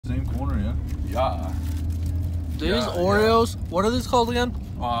same corner, yeah. Yeah. These Oreos, what are these called again?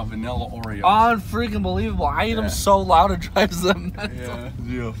 Vanilla Oreos. Unfreaking believable. I eat them so loud it drives them mental.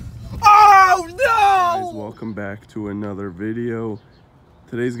 Yeah. Oh no! Guys, welcome back to another video.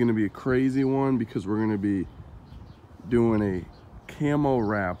 Today's gonna be a crazy one because we're gonna be doing a camo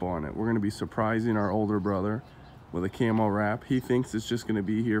wrap on it. We're gonna be surprising our older brother with a camo wrap. He thinks it's just gonna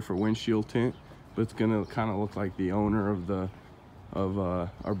be here for windshield tint, but it's gonna kind of look like the owner of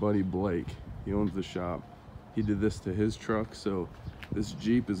our buddy Blake. He owns the shop. He did this to his truck, so this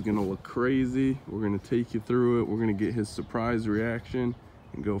Jeep is gonna look crazy. We're gonna take you through it. We're gonna get his surprise reaction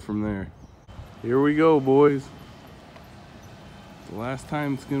and go from there. Here we go, boys. The last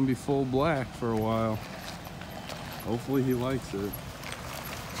time it's gonna be full black for a while. Hopefully he likes it.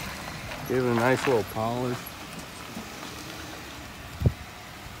 Gave it a nice little polish.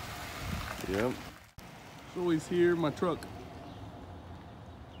 Yep. So he's here, my truck.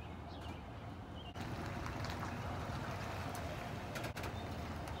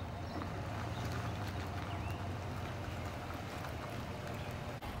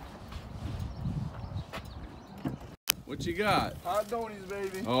 What you got? Hot donies,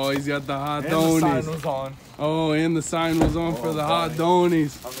 baby. Oh, he's got the hot And donies. the sign was on. Oh, and the sign was on for the hot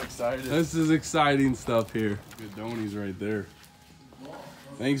donies. I'm excited. This is exciting stuff here. Good donies right there.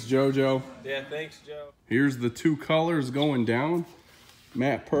 Thanks, JoJo. Yeah, thanks, Joe. Here's the two colors going down.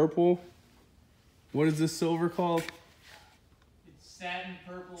 Matte purple. What is this silver called? It's satin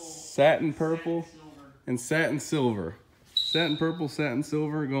purple. Satin purple. Satin silver. And satin silver. Satin purple, satin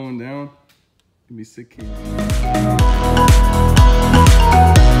silver going down. Gonna be sick.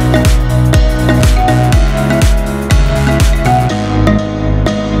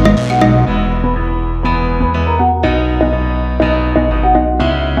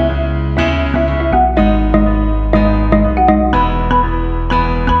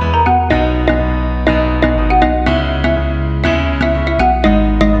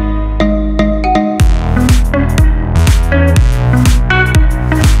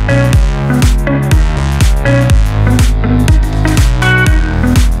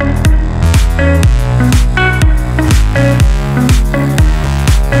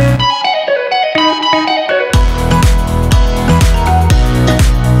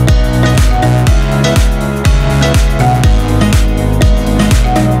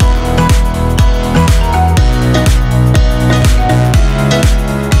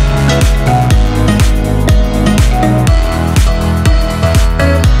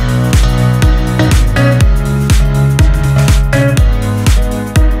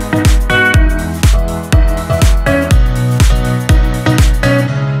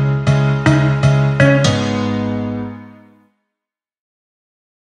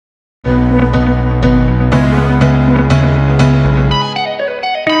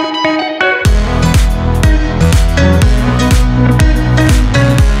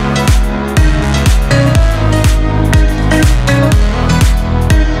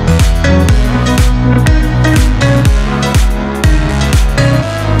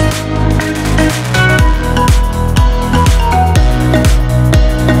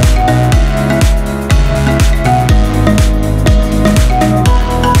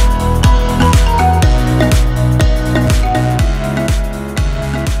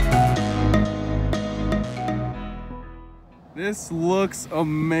 This looks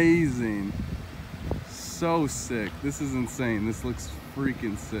amazing. So sick. This is insane. This looks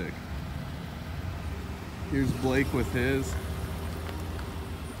freaking sick. Here's Blake with his.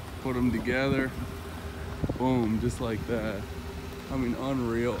 Put them together. Boom, just like that. I mean,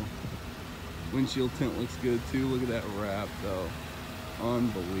 unreal. Windshield tint looks good too. Look at that wrap though.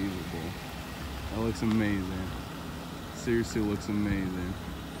 Unbelievable. That looks amazing. Seriously looks amazing.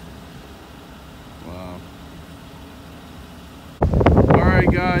 Wow.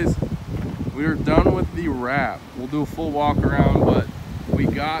 Alright guys, we are done with the wrap. We'll do a full walk around, but we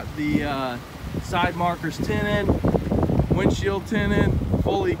got the side markers tinted, windshield tinted,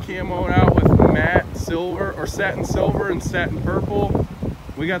 fully camoed out with matte silver or satin silver and satin purple.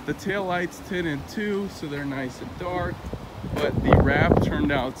 We got the tail lights tinted too, so they're nice and dark, but the wrap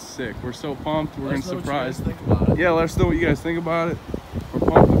turned out sick. We're so pumped. We're gonna surprise. Yeah, let us know what you guys think about it.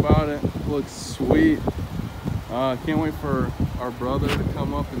 We're pumped about it. Looks sweet. Can't wait for our brother to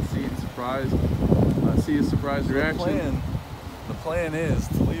come up and see his surprise reaction. The plan is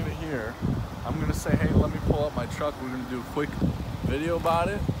to leave it here. I'm gonna say, hey, let me pull up my truck. We're gonna do a quick video about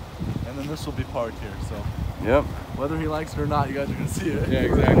it, and then this will be parked here. So, yep. Whether he likes it or not, you guys are gonna see it. Yeah,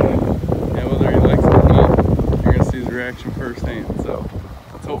 exactly. Yeah, whether he likes it or not, you're gonna see his reaction firsthand. So,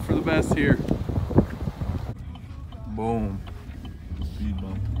 let's hope for the best here. Boom. Speed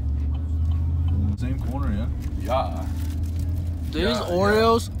bump. same corner, yeah. Yeah. These Yeah,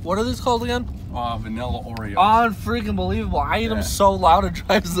 Oreos, what are these called again? Vanilla Oreos. Unfreaking believable. I eat them so loud it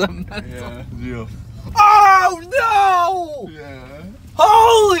drives them nuts. Yeah. Oh no! Yeah.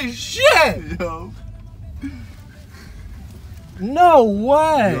 Holy shit! Yo. No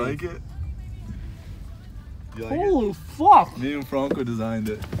way! You like it? You like Holy fuck! it? Me and Franco designed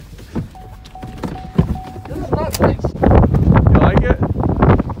it. This is not nice. You like it?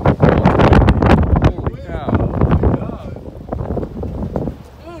 Holy cow.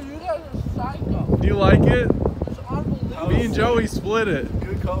 Dude, you guys are psycho. Do you like it? It's unbelievable. Me and Joey split it.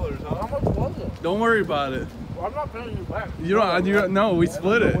 Good colors, How huh? much was it? Don't worry about it. Well, I'm not paying you back. You don't, no, we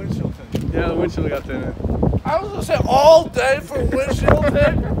split it. Windshield tint. Yeah, the windshield got tinted. I was gonna say all day for windshield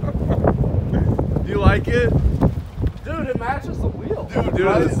tint. Do you like it? Dude, it matches the wheel. Dude,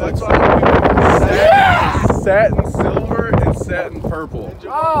 That's why I satin silver and satin purple.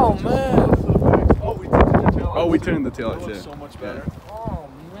 Oh man. Oh, we tinted the tail. Oh, we turned the tail It lights, looks yeah. so much better. Oh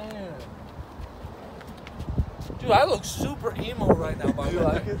man. Dude, I look super emo right now, by Do the you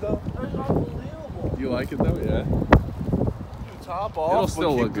way. like it though? That's unbelievable. Do you like it though? Yeah. Top off. It'll but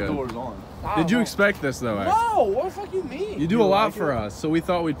still keep look the good. doors on. I Did don't you know. expect this though, Ax? No, what the fuck you mean? You do You a lot like for it? us, so we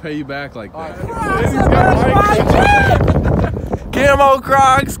thought we'd pay you back like that. Camo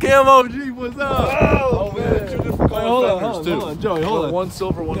Crocs, Camo Jeep, what's up? Oh, man. Two different color fenders, too. hold on, Joey, hold on. One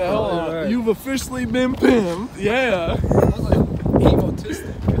silver, one Yeah, hold color. on. You've officially been pimped. Yeah.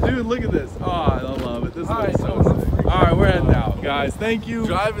 Egotistic. Dude, look at this. Oh, I love it. This All looks right, so sick. All right, we're heading out, guys. Thank you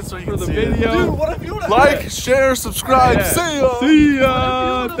Drive it so you for can the see video. it. Dude, what if you would have Like, share, subscribe. Yeah. See ya. See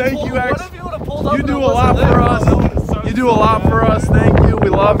ya. Thank you, What Ax. if you would have pulled up? You and do it a lot wasn't for there? us. You do a lot for us. Thank you. We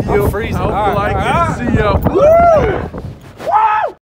love you. I'm freezing. I hope All you like right. it. See ya. Woo!